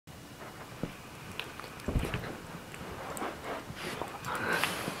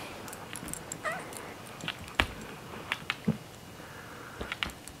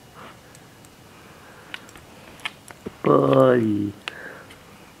Buddy.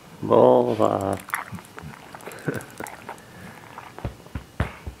 Lola.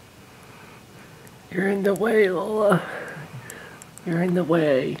 You're in the way, Lola. You're in the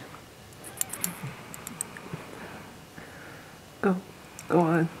way. Go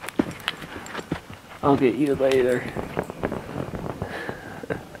on. I'll get you later.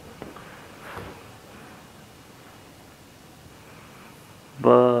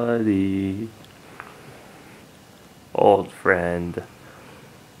 Buddy. Old friend.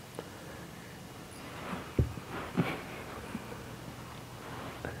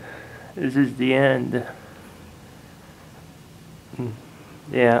 This is the end.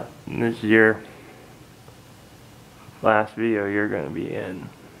 Yeah, this is your last video you're going to be in.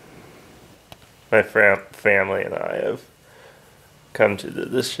 My family and I have come to the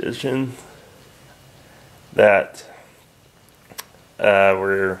decision that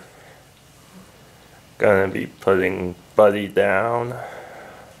we're going to be putting Buddy down.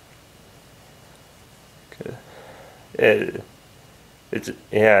 It's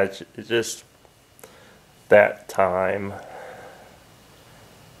just that time,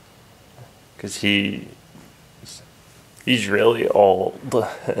 because he's really old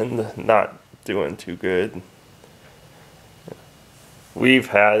and not doing too good. We've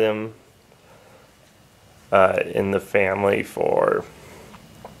had him in the family for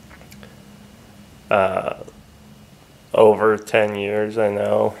over 10 years, I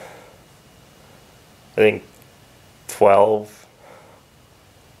know. I think 12.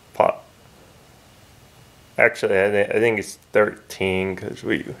 Actually, I think it's 13, because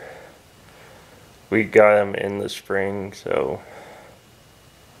we got him in the spring, so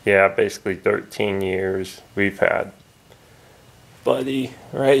yeah, basically 13 years we've had Buddy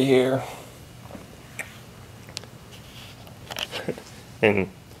right here. and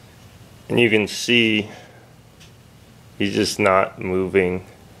you can see he's just not moving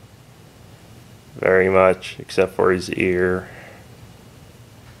very much, except for his ear.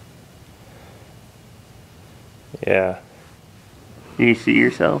 Yeah. Do you see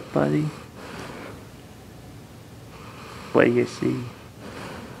yourself, Buddy? What do you see?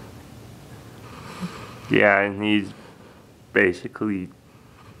 Yeah, and he's basically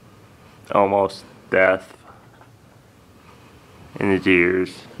almost deaf in his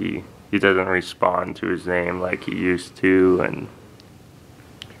ears. He doesn't respond to his name like he used to, and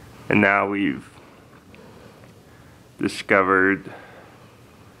now we've discovered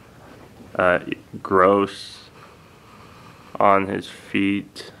growths on his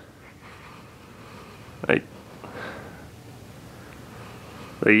feet, like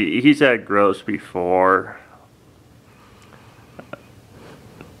he's had growths before.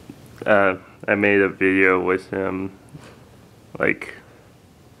 I made a video with him like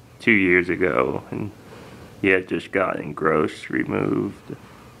 2 years ago, and he had just gotten growths removed,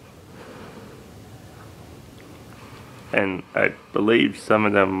 and I believe some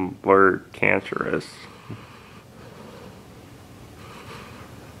of them were cancerous.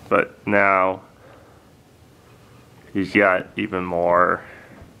 But now he's got even more,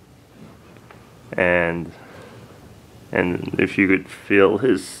 and if you could feel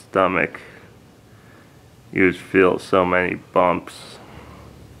his stomach, you would feel so many bumps.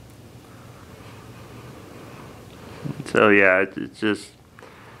 So yeah, it's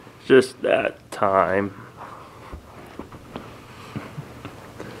just that time.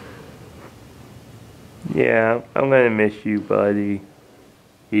 Yeah, I'm gonna miss you, Buddy.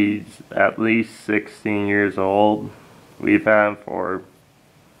 He's at least 16 years old. We've had him for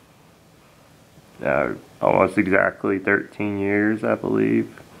almost exactly 13 years, I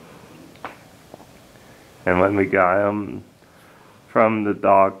believe. And when we got him from the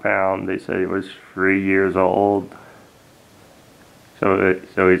dog pound, they said he was 3 years old. So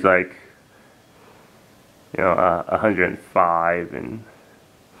he's like, 105 in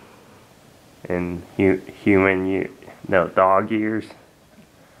dog years.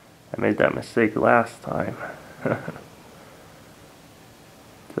 I made that mistake last time.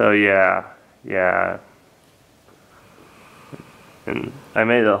 So yeah. And I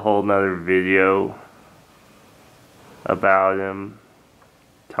made a whole nother video about him,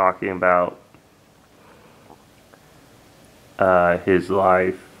 talking about his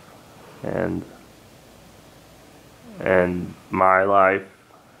life and my life,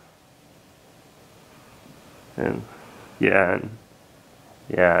 and yeah,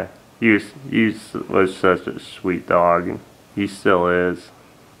 he was such a sweet dog, and he still is.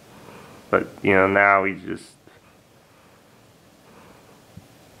 But now he's just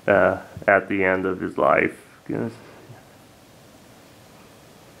at the end of his life, because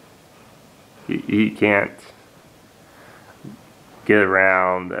he can't get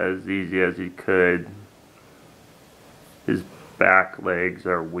around as easy as he could. His back legs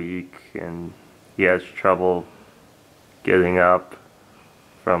are weak and he has trouble getting up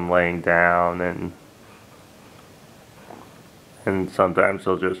from laying down, and sometimes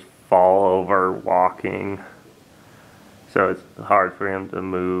he'll just fall over walking, so it's hard for him to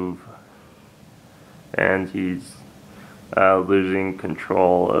move, and he's losing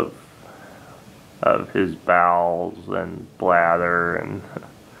control of his bowels and bladder, and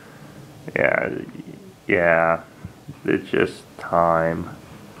yeah, it's just time.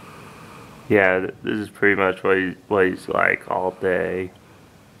 Yeah, this is pretty much what he's like all day.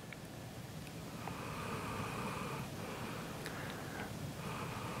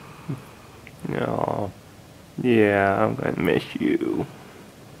 No, yeah, I'm gonna miss you.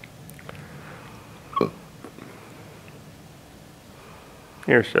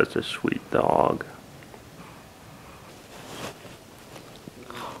 You're such a sweet dog.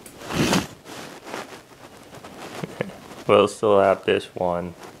 We'll still have this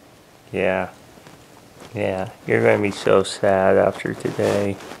one. Yeah, you're gonna be so sad after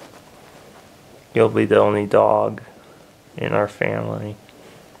today. You'll be the only dog in our family.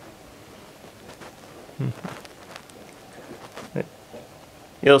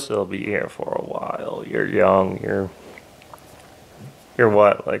 You'll still be here for a while. You're young. You're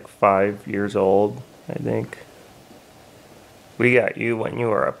what, like 5 years old, I think. We got you when you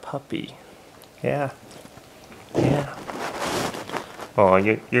were a puppy. Yeah. Oh,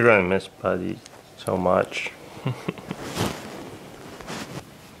 you're gonna miss Buddy so much.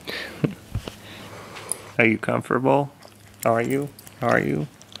 Are you comfortable? Are you? Are you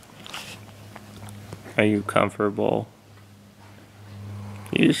comfortable?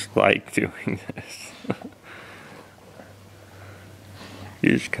 You just like doing this. You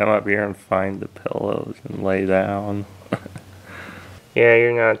just come up here and find the pillows and lay down. Yeah,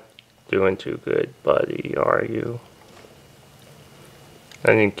 you're not doing too good, Buddy, are you? I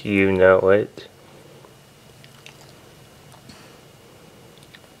think you know it.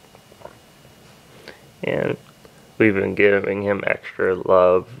 And we've been giving him extra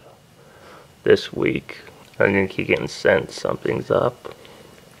love this week. I think he can sense something's up.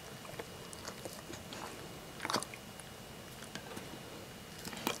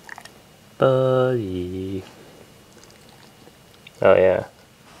 Buddy. Oh yeah.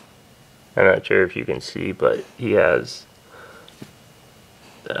 I'm not sure if you can see, but he has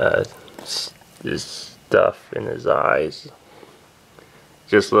this stuff in his eyes.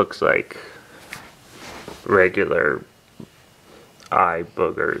 Just looks like regular eye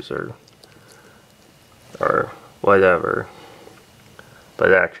boogers or whatever,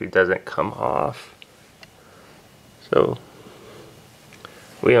 but it actually doesn't come off. So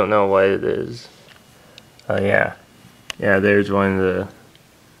we don't know what it is. Oh yeah, there's one of the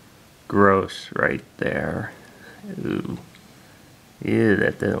gross right there. Ooh. Ew,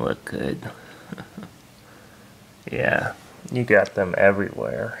 that didn't look good. Yeah, you got them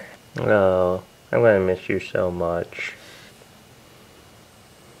everywhere. Oh, I'm gonna miss you so much.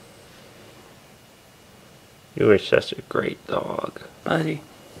 You were such a great dog, Buddy.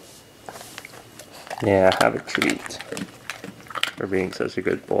 Yeah, have a treat for being such a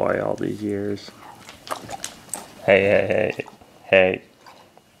good boy all these years. Hey.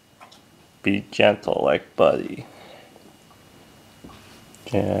 Be gentle like Buddy.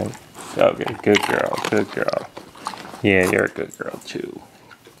 And okay, good girl. Yeah, you're a good girl too.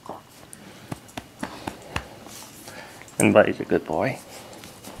 And Buddy's a good boy.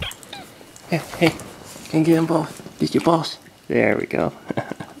 Hey, can you get them both? Get your balls. There we go.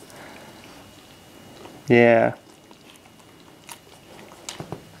 Yeah.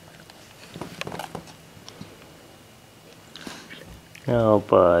 Oh,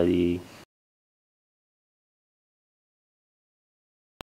 Buddy.